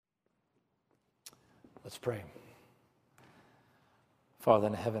Let's pray. Father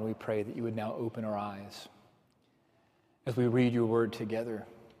in heaven, we pray that you would now open our eyes as we read your word together,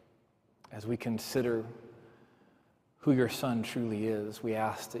 as we consider who your Son truly is. We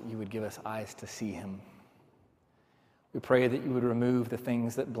ask that you would give us eyes to see him. We pray that you would remove the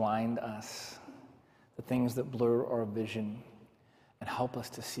things that blind us, the things that blur our vision, and help us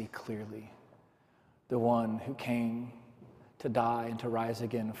to see clearly the one who came to die and to rise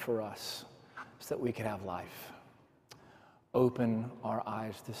again for us so that we could have life. Open our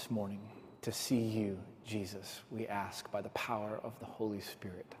eyes this morning to see you, Jesus, we ask by the power of the Holy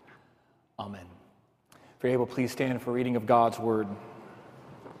Spirit. Amen. If you're able, please stand for reading of God's word.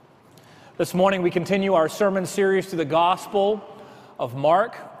 This morning we continue our sermon series through the Gospel of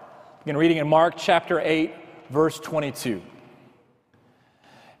Mark. Begin reading in Mark chapter 8, verse 22.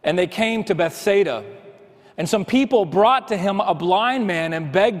 And they came to Bethsaida, and some people brought to him a blind man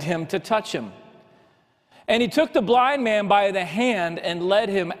and begged him to touch him. And he took the blind man by the hand and led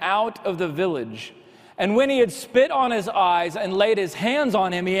him out of the village. And when he had spit on his eyes and laid his hands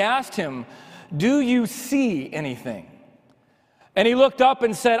on him, he asked him, "Do you see anything?" And he looked up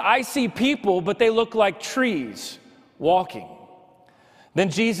and said, "I see people, but they look like trees walking." Then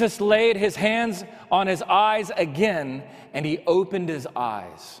Jesus laid his hands on his eyes again, and he opened his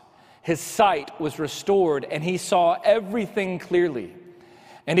eyes. His sight was restored, and he saw everything clearly.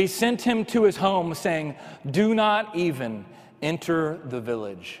 And he sent him to his home, saying, "Do not even enter the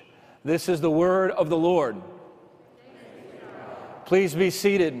village." This is the word of the Lord. Please be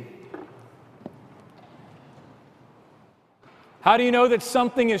seated. How do you know that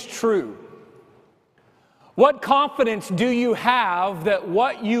something is true? What confidence do you have that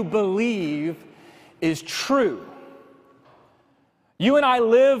what you believe is true? You and I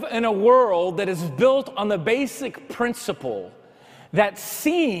live in a world that is built on the basic principle that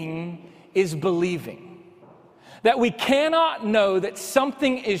seeing is believing. That we cannot know that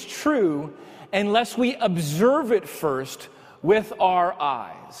something is true unless we observe it first with our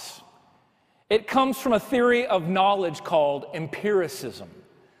eyes. It comes from a theory of knowledge called empiricism.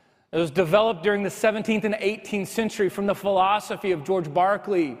 It was developed during the 17th and 18th century from the philosophy of George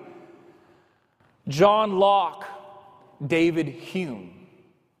Berkeley, John Locke, David Hume.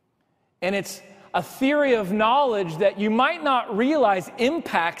 And it's a theory of knowledge that you might not realize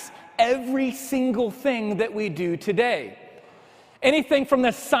impacts every single thing that we do today. Anything from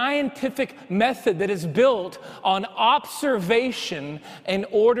the scientific method that is built on observation in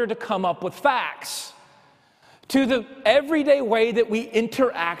order to come up with facts, to the everyday way that we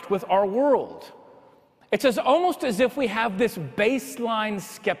interact with our world. It's almost as if we have this baseline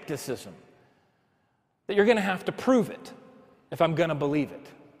skepticism that you're going to have to prove it if I'm going to believe it.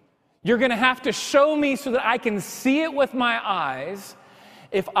 You're going to have to show me so that I can see it with my eyes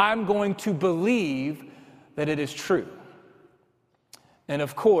if I'm going to believe that it is true. And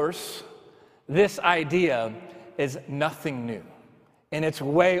of course, this idea is nothing new, and it's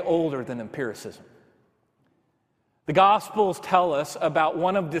way older than empiricism. The Gospels tell us about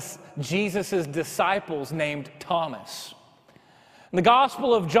one of Jesus' disciples named Thomas. In the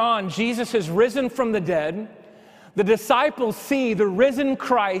Gospel of John, Jesus is risen from the dead. The disciples see the risen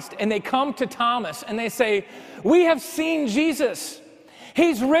Christ, and they come to Thomas and they say, "We have seen Jesus.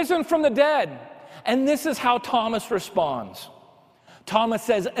 He's risen from the dead." And this is how Thomas responds. Thomas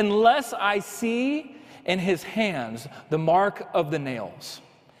says, "Unless I see in his hands the mark of the nails,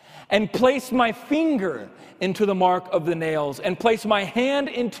 and place my finger into the mark of the nails, and place my hand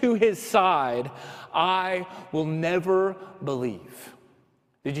into his side, I will never believe."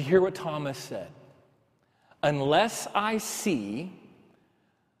 Did you hear what Thomas said? Unless I see,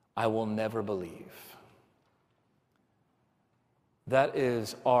 I will never believe. That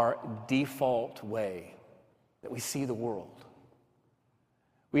is our default way that we see the world.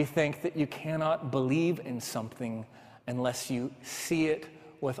 We think that you cannot believe in something unless you see it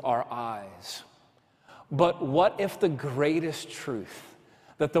with our eyes. But what if the greatest truth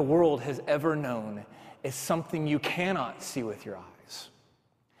that the world has ever known is something you cannot see with your eyes?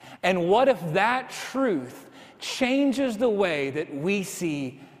 And what if that truth changes the way that we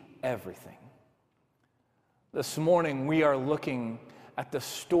see everything? This morning, we are looking at the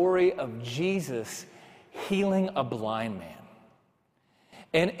story of Jesus healing a blind man.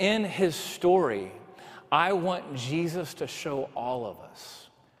 And in his story, I want Jesus to show all of us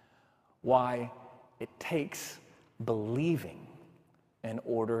why it takes believing in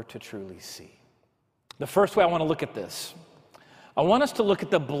order to truly see. The first way I want to look at this, I want us to look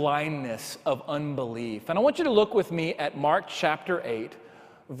at the blindness of unbelief. And I want you to look with me at Mark chapter 8,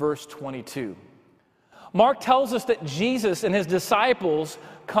 verse 22. Mark tells us that Jesus and his disciples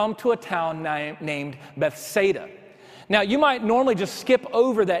come to a town named Bethsaida. Now, you might normally just skip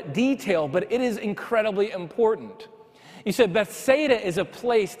over that detail, but it is incredibly important. You said Bethsaida is a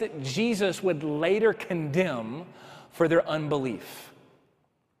place that Jesus would later condemn for their unbelief.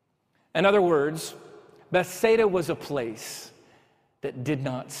 In other words, Bethsaida was a place that did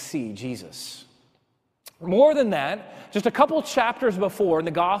not see Jesus. More than that, just a couple chapters before in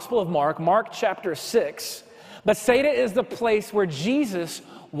the Gospel of Mark, Mark chapter 6, Bethsaida is the place where Jesus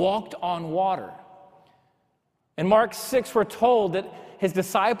walked on water. In Mark 6, we're told that his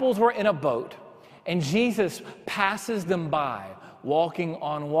disciples were in a boat, and Jesus passes them by walking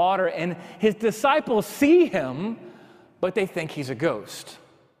on water, and his disciples see him, but they think he's a ghost.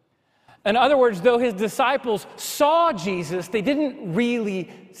 In other words, though his disciples saw Jesus, they didn't really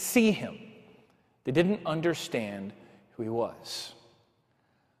see him. They didn't understand who he was.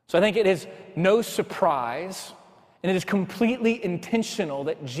 So I think it is no surprise, and it is completely intentional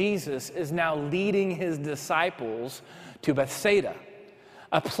that Jesus is now leading his disciples to Bethsaida,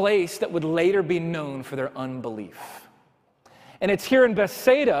 a place that would later be known for their unbelief. And it's here in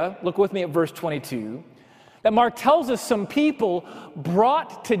Bethsaida, look with me at verse 22, that Mark tells us some people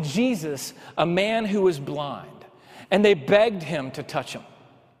brought to Jesus a man who was blind, and they begged him to touch him.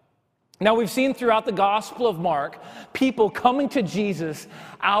 Now, we've seen throughout the Gospel of Mark people coming to Jesus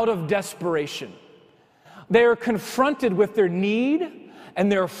out of desperation. They are confronted with their need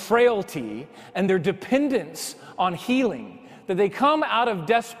and their frailty and their dependence on healing, that they come out of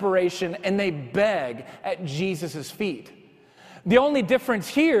desperation and they beg at Jesus' feet. The only difference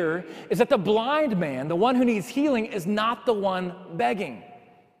here is that the blind man, the one who needs healing, is not the one begging.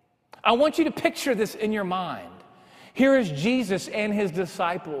 I want you to picture this in your mind. Here is Jesus and his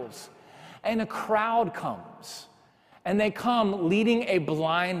disciples, and a crowd comes, and they come leading a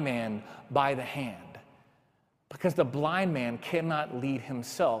blind man by the hand, because the blind man cannot lead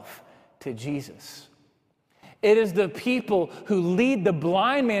himself to Jesus. It is the people who lead the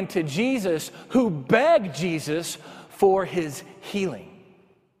blind man to Jesus who beg Jesus for his healing.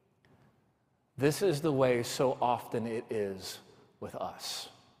 This is the way so often it is with us.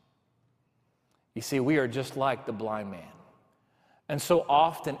 You see, we are just like the blind man. And so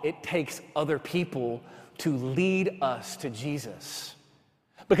often it takes other people to lead us to Jesus.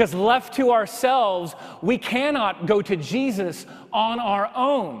 Because left to ourselves, we cannot go to Jesus on our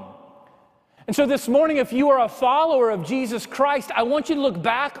own. And so this morning, if you are a follower of Jesus Christ, I want you to look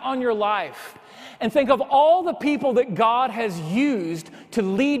back on your life and think of all the people that God has used to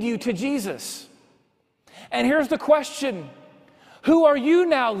lead you to Jesus. And here's the question: who are you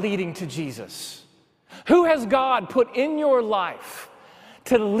now leading to Jesus? Who has God put in your life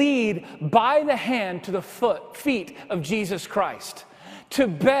to lead by the hand to the feet of Jesus Christ, to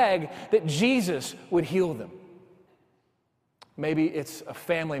beg that Jesus would heal them? Maybe it's a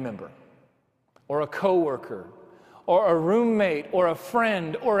family member, or a coworker, or a roommate, or a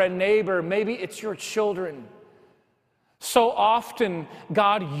friend, or a neighbor. Maybe it's your children. So often,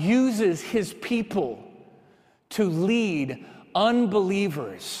 God uses his people to lead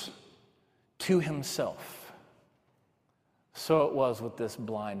unbelievers to himself. So it was with this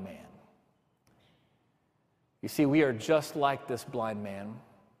blind man. You see, we are just like this blind man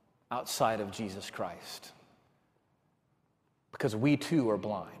outside of Jesus Christ, because we too are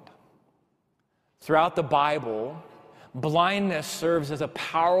blind. Throughout the Bible, blindness serves as a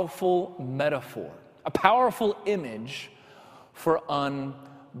powerful metaphor, a powerful image for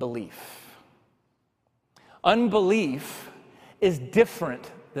unbelief. Unbelief is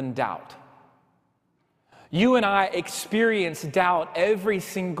different than doubt. You and I experience doubt every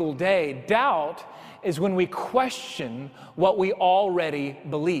single day. Doubt is when we question what we already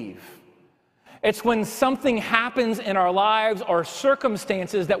believe. It's when something happens in our lives or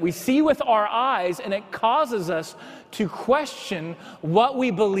circumstances that we see with our eyes, and it causes us to question what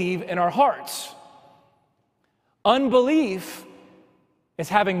we believe in our hearts. Unbelief is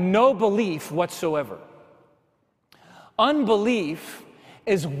having no belief whatsoever. Unbelief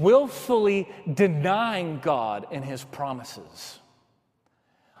is willfully denying God and his promises.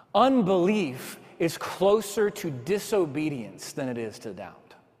 Unbelief is closer to disobedience than it is to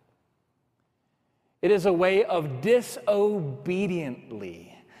doubt. It is a way of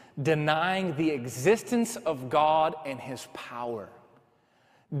disobediently denying the existence of God and his power,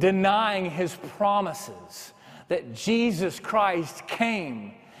 denying his promises that Jesus Christ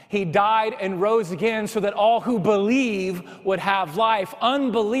came, he died and rose again so that all who believe would have life.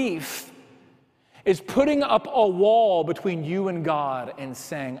 Unbelief is putting up a wall between you and God and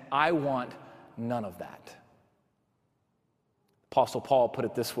saying, I want none of that. Apostle Paul put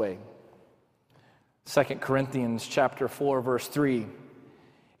it this way: 2 Corinthians chapter 4, verse 3.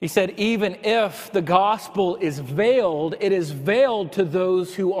 He said, even if the gospel is veiled, it is veiled to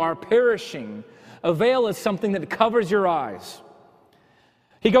those who are perishing. A veil is something that covers your eyes.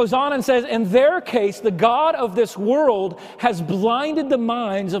 He goes on and says, in their case, the God of this world has blinded the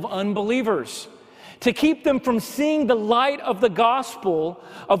minds of unbelievers to keep them from seeing the light of the gospel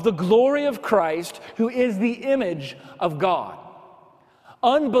of the glory of Christ, who is the image of God.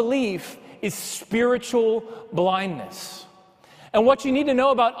 Unbelief is spiritual blindness. And what you need to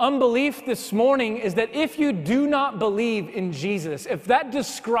know about unbelief this morning is that if you do not believe in Jesus, if that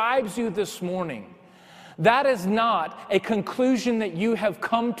describes you this morning, that is not a conclusion that you have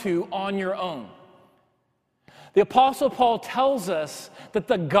come to on your own. The Apostle Paul tells us that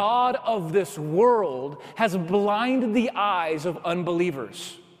the God of this world has blinded the eyes of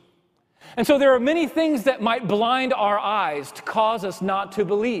unbelievers. And so there are many things that might blind our eyes to cause us not to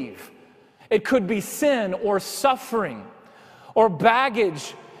believe. It could be sin or suffering or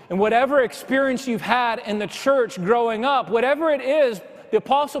baggage and whatever experience you've had in the church growing up. Whatever it is, the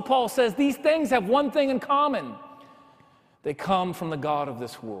Apostle Paul says these things have one thing in common. They come from the God of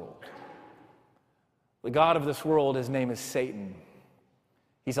this world. The God of this world, his name is Satan.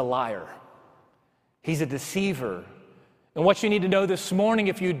 He's a liar. He's a deceiver. And what you need to know this morning,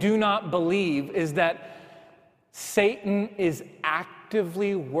 if you do not believe, is that Satan is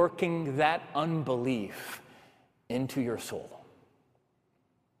actively working that unbelief into your soul.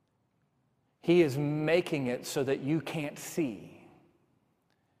 He is making it so that you can't see.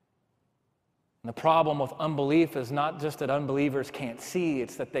 And the problem with unbelief is not just that unbelievers can't see,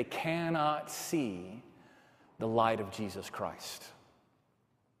 it's that they cannot see the light of Jesus Christ.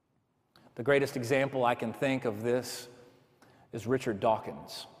 The greatest example I can think of this is Richard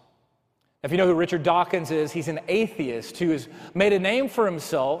Dawkins. If you know who Richard Dawkins is, he's an atheist who has made a name for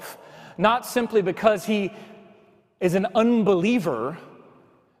himself, not simply because he is an unbeliever,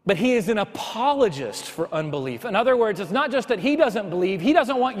 but he is an apologist for unbelief. In other words, it's not just that he doesn't believe, he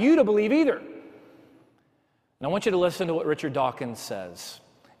doesn't want you to believe either. And I want you to listen to what Richard Dawkins says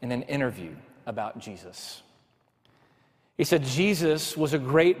in an interview about Jesus. He said, Jesus was a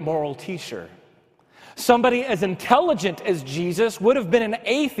great moral teacher. Somebody as intelligent as Jesus would have been an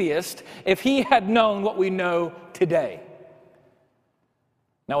atheist if he had known what we know today.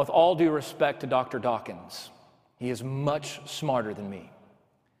 Now, with all due respect to Dr. Dawkins, he is much smarter than me.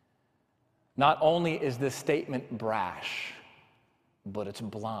 Not only is this statement brash, but it's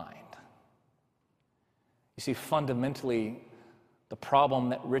blind. You see, fundamentally, the problem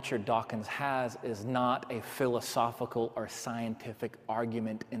that Richard Dawkins has is not a philosophical or scientific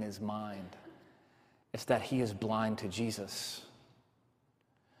argument in his mind. It's that he is blind to Jesus.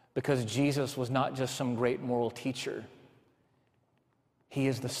 Because Jesus was not just some great moral teacher. He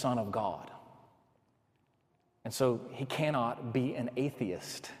is the Son of God. And so he cannot be an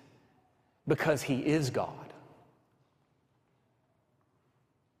atheist because he is God.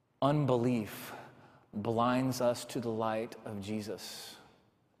 Unbelief blinds us to the light of Jesus.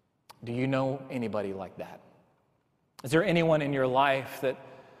 Do you know anybody like that? Is there anyone in your life that,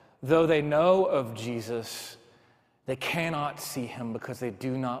 though they know of Jesus, they cannot see him because they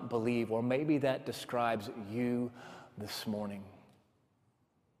do not believe? Or maybe that describes you this morning.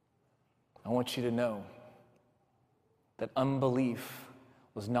 I want you to know that unbelief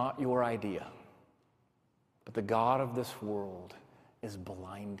was not your idea, but the God of this world is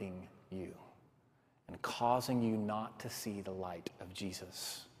blinding you and causing you not to see the light of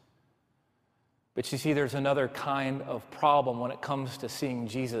Jesus. But you see, there's another kind of problem when it comes to seeing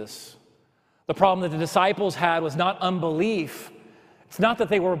Jesus. The problem that the disciples had was not unbelief. It's not that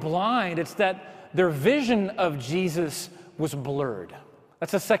they were blind. It's that their vision of Jesus was blurred.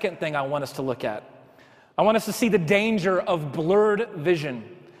 That's the second thing I want us to look at. I want us to see the danger of blurred vision.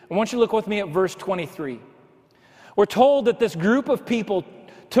 I want you to look with me at verse 23. We're told that this group of people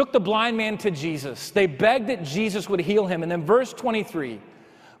took the blind man to Jesus. They begged that Jesus would heal him. And then verse 23,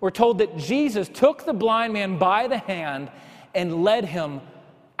 we're told that Jesus took the blind man by the hand and led him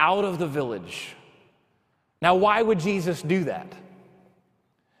out of the village. Now, why would Jesus do that?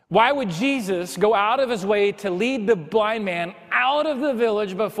 Why would Jesus go out of his way to lead the blind man out of the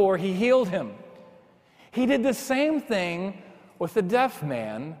village before he healed him? He did the same thing with the deaf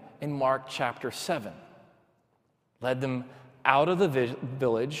man in Mark chapter 7. Led them out of the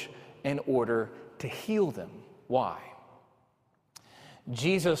village in order to heal them. Why?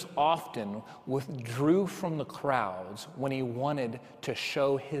 Jesus often withdrew from the crowds when he wanted to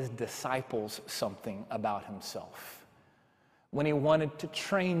show his disciples something about himself, when he wanted to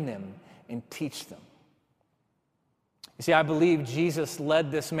train them and teach them. You see, I believe Jesus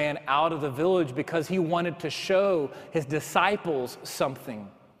led this man out of the village because he wanted to show his disciples something.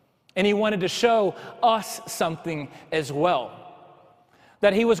 And he wanted to show us something as well.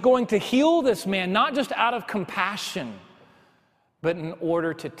 That he was going to heal this man, not just out of compassion, but in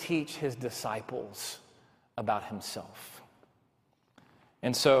order to teach his disciples about himself.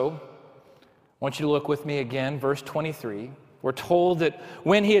 And so, I want you to look with me again, verse 23. We're told that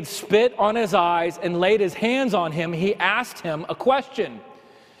when he had spit on his eyes and laid his hands on him, he asked him a question.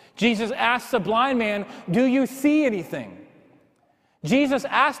 Jesus asked the blind man, "Do you see anything?" Jesus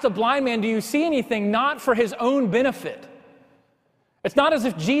asked the blind man, "Do you see anything?" not for his own benefit. It's not as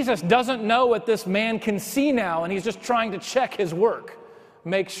if Jesus doesn't know what this man can see now and he's just trying to check his work,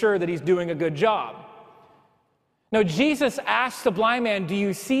 make sure that he's doing a good job. No, Jesus asked the blind man, "Do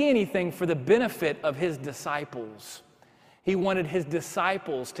you see anything?" for the benefit of his disciples. He wanted his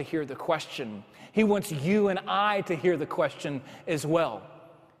disciples to hear the question. He wants you and I to hear the question as well.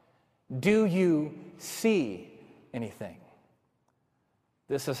 Do you see anything?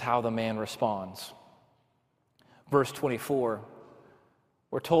 This is how the man responds. Verse 24,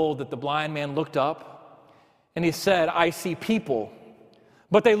 we're told that the blind man looked up and he said, "I see people,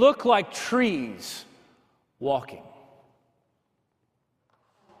 but they look like trees walking."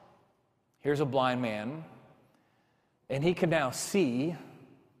 Here's a blind man, and he can now see,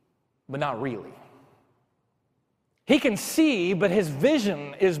 but not really. He can see, but his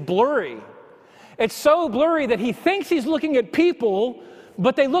vision is blurry. It's so blurry that he thinks he's looking at people,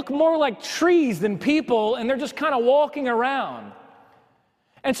 but they look more like trees than people, and they're just kind of walking around.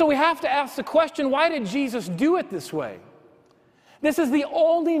 And so we have to ask the question, why did Jesus do it this way? This is the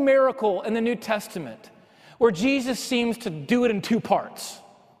only miracle in the New Testament where Jesus seems to do it in two parts,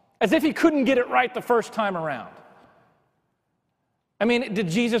 as if he couldn't get it right the first time around. I mean, did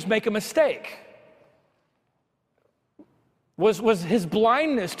Jesus make a mistake? Was his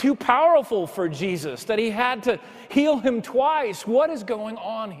blindness too powerful for Jesus that he had to heal him twice? What is going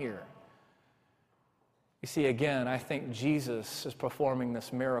on here? You see, again, I think Jesus is performing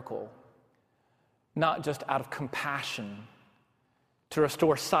this miracle not just out of compassion to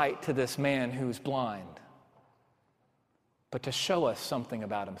restore sight to this man who's blind, but to show us something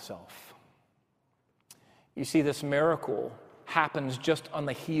about himself. You see, this miracle happens just on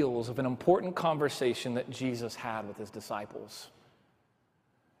the heels of an important conversation that Jesus had with his disciples.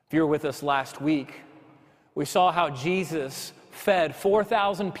 If you were with us last week, we saw how Jesus fed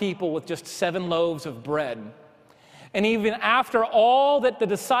 4,000 people with just 7 loaves of bread. And even after all that the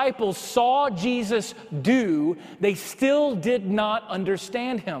disciples saw Jesus do, they still did not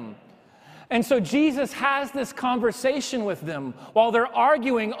understand him. And so Jesus has this conversation with them while they're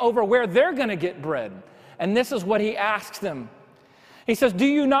arguing over where they're going to get bread. And this is what he asks them. He says, "Do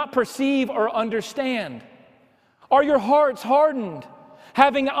you not perceive or understand? Are your hearts hardened?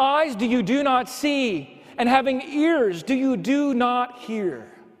 Having eyes, do you do not see? And having ears, do you do not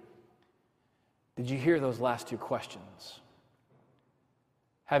hear?" Did you hear those last two questions?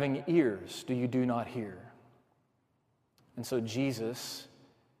 Having ears, do you do not hear? And so Jesus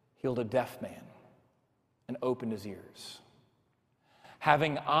healed a deaf man and opened his ears.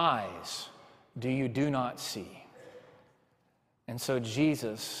 Having eyes, do you do not see? And so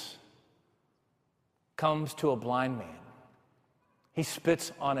Jesus comes to a blind man. He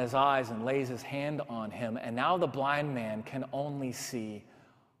spits on his eyes and lays his hand on him, and now the blind man can only see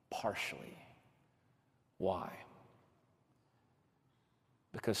partially. Why?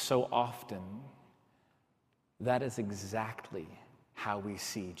 Because so often, that is exactly how we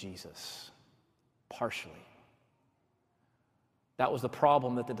see Jesus, partially. That was the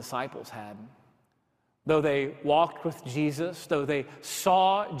problem that the disciples had. Though they walked with Jesus, though they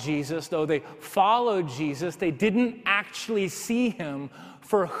saw Jesus, though they followed Jesus, they didn't actually see him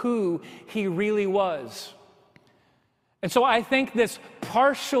for who he really was. And so I think this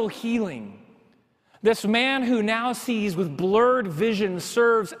partial healing, this man who now sees with blurred vision,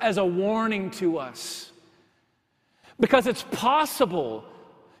 serves as a warning to us. Because it's possible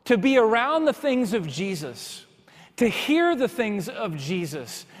to be around the things of Jesus, to hear the things of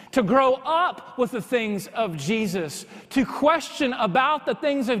Jesus, to grow up with the things of Jesus, to question about the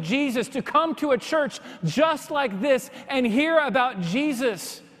things of Jesus, to come to a church just like this and hear about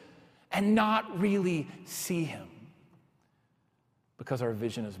Jesus and not really see him because our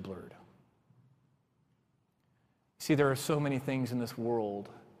vision is blurred. See, there are so many things in this world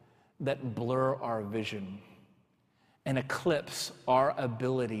that blur our vision and eclipse our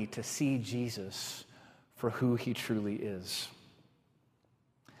ability to see Jesus for who he truly is.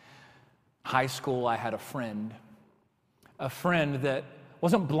 High school, I had a friend that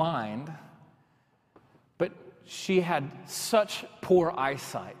wasn't blind, but she had such poor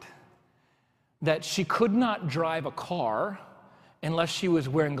eyesight that she could not drive a car unless she was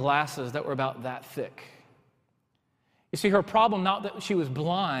wearing glasses that were about that thick. You see, her problem, not that she was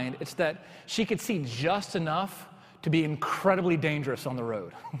blind, it's that she could see just enough to be incredibly dangerous on the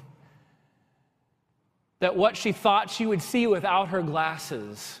road. That what she thought she would see without her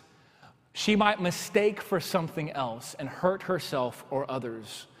glasses, she might mistake for something else and hurt herself or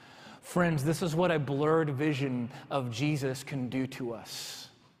others. Friends, this is what a blurred vision of Jesus can do to us.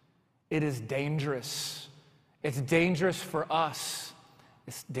 It is dangerous. It's dangerous for us.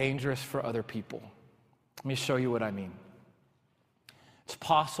 It's dangerous for other people. Let me show you what I mean. It's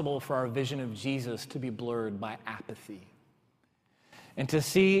possible for our vision of Jesus to be blurred by apathy and to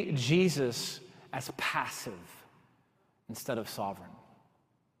see Jesus as passive instead of sovereign.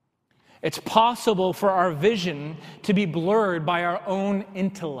 It's possible for our vision to be blurred by our own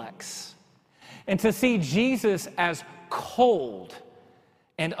intellects and to see Jesus as cold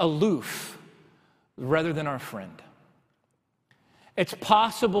and aloof rather than our friend. It's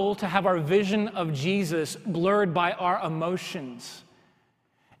possible to have our vision of Jesus blurred by our emotions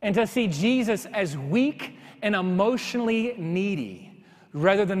and to see Jesus as weak and emotionally needy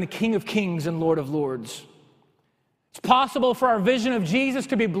rather than the King of Kings and Lord of Lords. It's possible for our vision of Jesus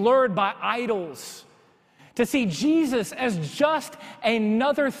to be blurred by idols, to see Jesus as just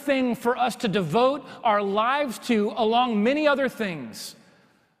another thing for us to devote our lives to along many other things,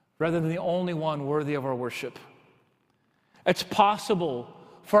 rather than the only one worthy of our worship. It's possible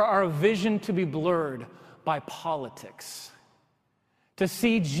for our vision to be blurred by politics, to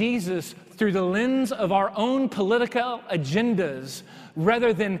see Jesus through the lens of our own political agendas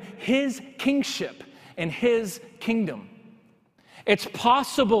rather than his kingship and his kingdom. It's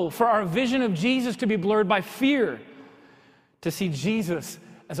possible for our vision of Jesus to be blurred by fear, to see Jesus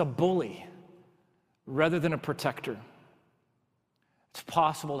as a bully rather than a protector. It's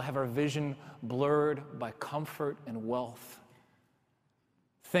possible to have our vision blurred by comfort and wealth,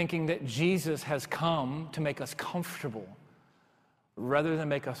 thinking that Jesus has come to make us comfortable rather than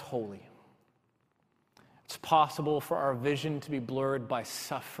make us holy. It's possible for our vision to be blurred by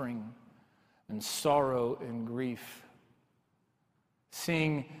suffering and sorrow and grief,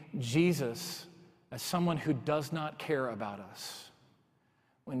 seeing Jesus as someone who does not care about us,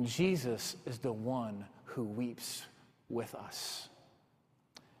 when Jesus is the one who weeps with us.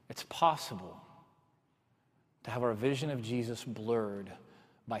 It's possible to have our vision of Jesus blurred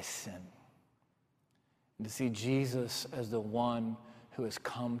by sin, and to see Jesus as the one who has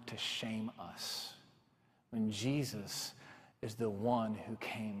come to shame us, when Jesus is the one who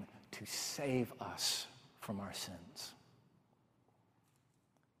came to save us from our sins.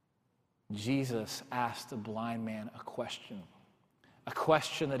 Jesus asked the blind man a question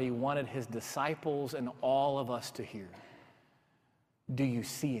that he wanted his disciples and all of us to hear. Do you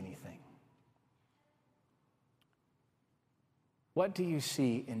see anything? What do you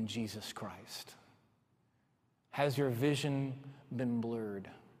see in Jesus Christ? Has your vision been blurred?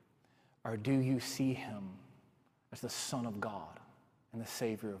 Or do you see him as the Son of God and the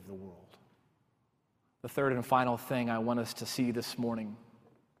Savior of the world? The third and final thing I want us to see this morning,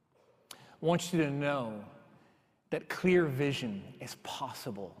 I want you to know that clear vision is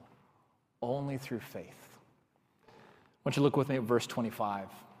possible only through faith. I want you to look with me at verse 25.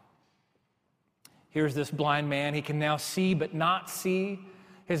 Here's this blind man. He can now see but not see.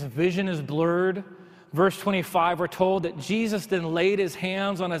 His vision is blurred. Verse 25, we're told that Jesus then laid his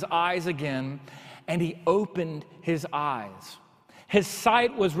hands on his eyes again, and he opened his eyes. His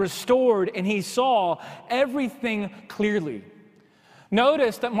sight was restored, and he saw everything clearly.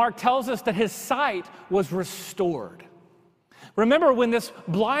 Notice that Mark tells us that his sight was restored. Remember, when this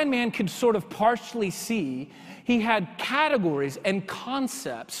blind man could sort of partially see, he had categories and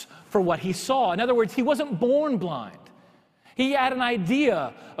concepts for what he saw. In other words, he wasn't born blind. He had an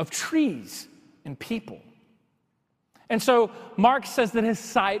idea of trees and people. And so Mark says that his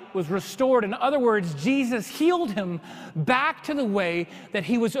sight was restored. In other words, Jesus healed him back to the way that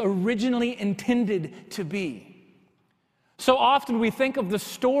he was originally intended to be. So often we think of the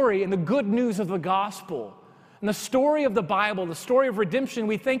story and the good news of the gospel and the story of the Bible, the story of redemption,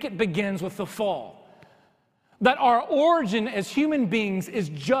 we think it begins with the fall. That our origin as human beings is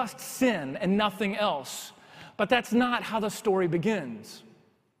just sin and nothing else. But that's not how the story begins.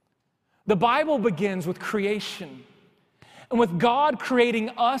 The Bible begins with creation, and with God creating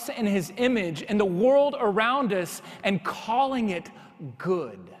us in his image and the world around us and calling it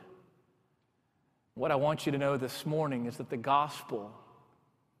good. What I want you to know this morning is that the gospel,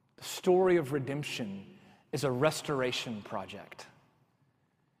 the story of redemption, is a restoration project.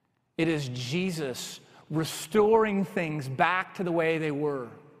 It is Jesus restoring things back to the way they were.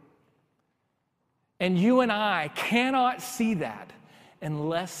 And you and I cannot see that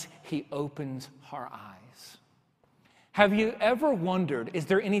unless he opens our eyes. Have you ever wondered, is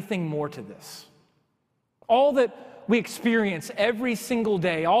there anything more to this? All that we experience every single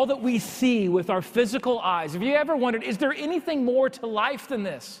day, all that we see with our physical eyes, have you ever wondered, is there anything more to life than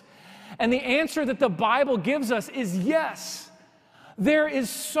this? And the answer that the Bible gives us is yes. There is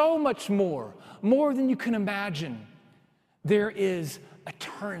so much more than you can imagine. There is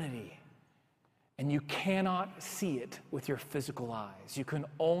eternity, and you cannot see it with your physical eyes. You can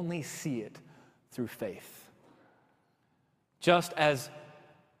only see it through faith. Just as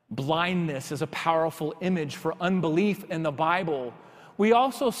blindness is a powerful image for unbelief in the Bible, we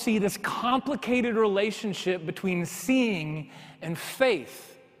also see this complicated relationship between seeing and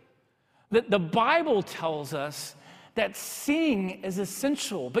faith. That the Bible tells us that seeing is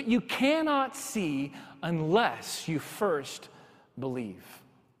essential, but you cannot see unless you first believe.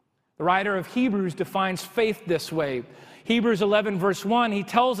 The writer of Hebrews defines faith this way. Hebrews 11, verse 1, he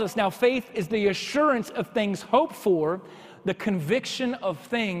tells us, now faith is the assurance of things hoped for, the conviction of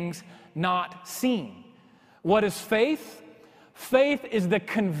things not seen. What is faith? Faith is the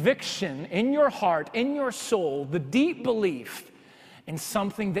conviction in your heart, in your soul, the deep belief in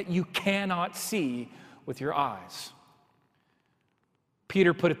something that you cannot see with your eyes.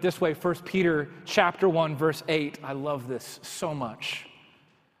 Peter put it this way, 1 Peter chapter 1, verse 8. I love this so much.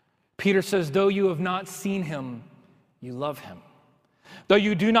 Peter says, though you have not seen him, you love him. Though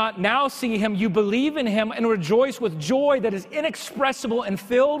you do not now see him, you believe in him and rejoice with joy that is inexpressible and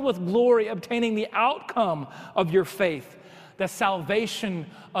filled with glory, obtaining the outcome of your faith, the salvation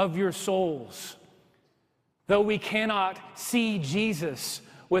of your souls. Though we cannot see Jesus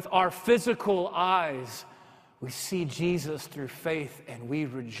with our physical eyes, we see Jesus through faith and we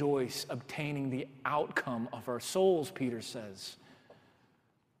rejoice, obtaining the outcome of our souls, Peter says.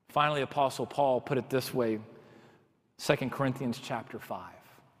 Finally, Apostle Paul put it this way, 2 Corinthians chapter 5.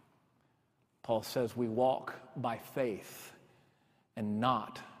 Paul says, we walk by faith and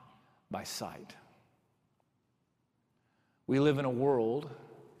not by sight. We live in a world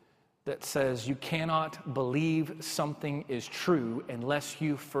that says you cannot believe something is true unless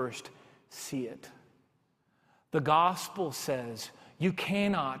you first see it. The gospel says you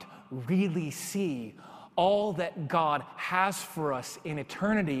cannot really see all that God has for us in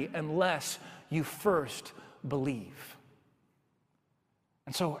eternity unless you first believe.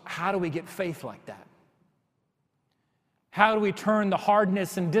 And so how do we get faith like that? How do we turn the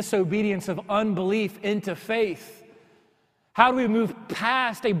hardness and disobedience of unbelief into faith? How do we move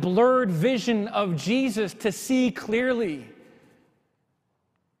past a blurred vision of Jesus to see clearly?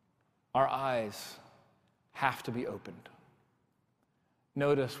 Our eyes have to be opened.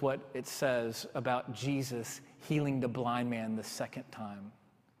 Notice what it says about Jesus healing the blind man the second time.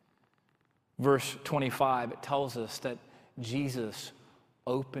 Verse 25, it tells us that Jesus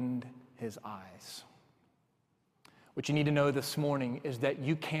opened his eyes. What you need to know this morning is that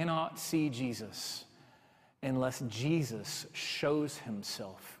you cannot see Jesus unless Jesus shows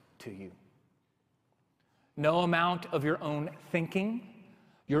himself to you. No amount of your own thinking,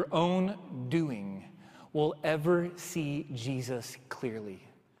 your own doing will ever see Jesus clearly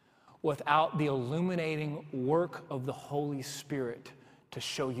without the illuminating work of the Holy Spirit to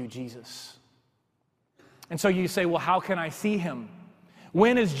show you Jesus. And so you say, well, how can I see him?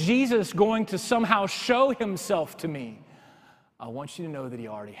 When is Jesus going to somehow show himself to me? I want you to know that he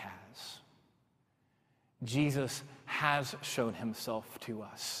already has. Jesus has shown himself to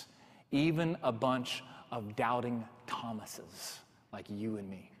us, even a bunch of doubting Thomases like you and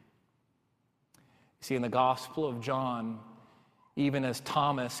me. See, in the Gospel of John, even as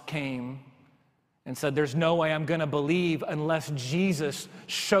Thomas came and said, there's no way I'm going to believe unless Jesus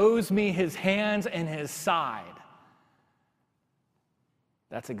shows me his hands and his side.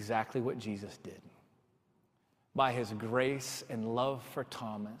 That's exactly what Jesus did. By his grace and love for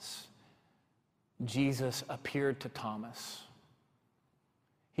Thomas, Jesus appeared to Thomas.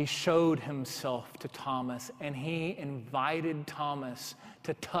 He showed himself to Thomas, and he invited Thomas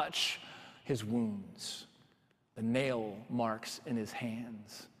to touch his wounds, the nail marks in his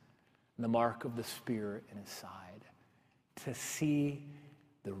hands, and the mark of the spear in his side, to see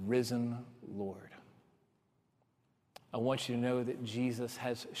the risen Lord. I want you to know that Jesus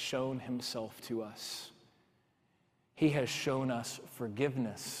has shown himself to us. He has shown us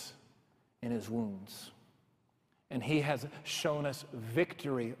forgiveness in his wounds. And he has shown us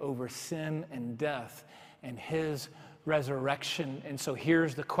victory over sin and death and his resurrection. And so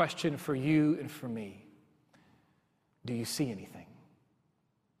here's the question for you and for me. Do you see anything?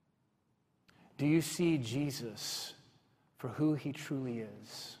 Do you see Jesus for who he truly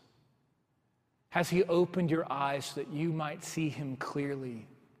is? Has he opened your eyes so that you might see him clearly?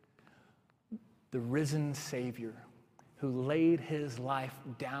 The risen Savior who laid his life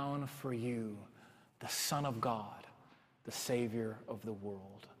down for you, the Son of God, the Savior of the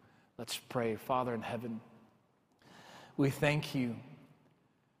world. Let's pray. Father in heaven, we thank you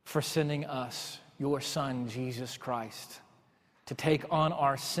for sending us, your Son, Jesus Christ, to take on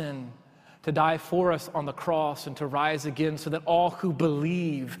our sin, to die for us on the cross, and to rise again so that all who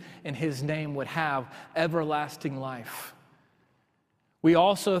believe in his name would have everlasting life. We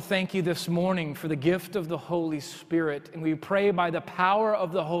also thank you this morning for the gift of the Holy Spirit, and we pray by the power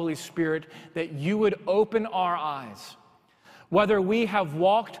of the Holy Spirit that you would open our eyes. Whether we have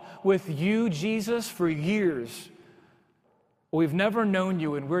walked with you, Jesus, for years, or we've never known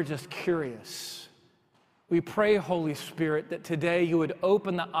you and we're just curious, we pray, Holy Spirit, that today you would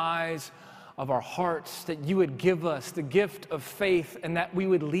open the eyes of our hearts, that you would give us the gift of faith, and that we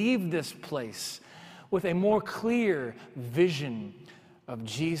would leave this place with a more clear vision of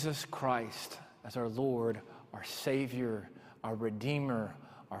Jesus Christ as our Lord, our Savior, our Redeemer,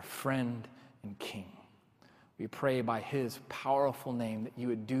 our friend and King. We pray by his powerful name that you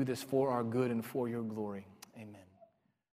would do this for our good and for your glory.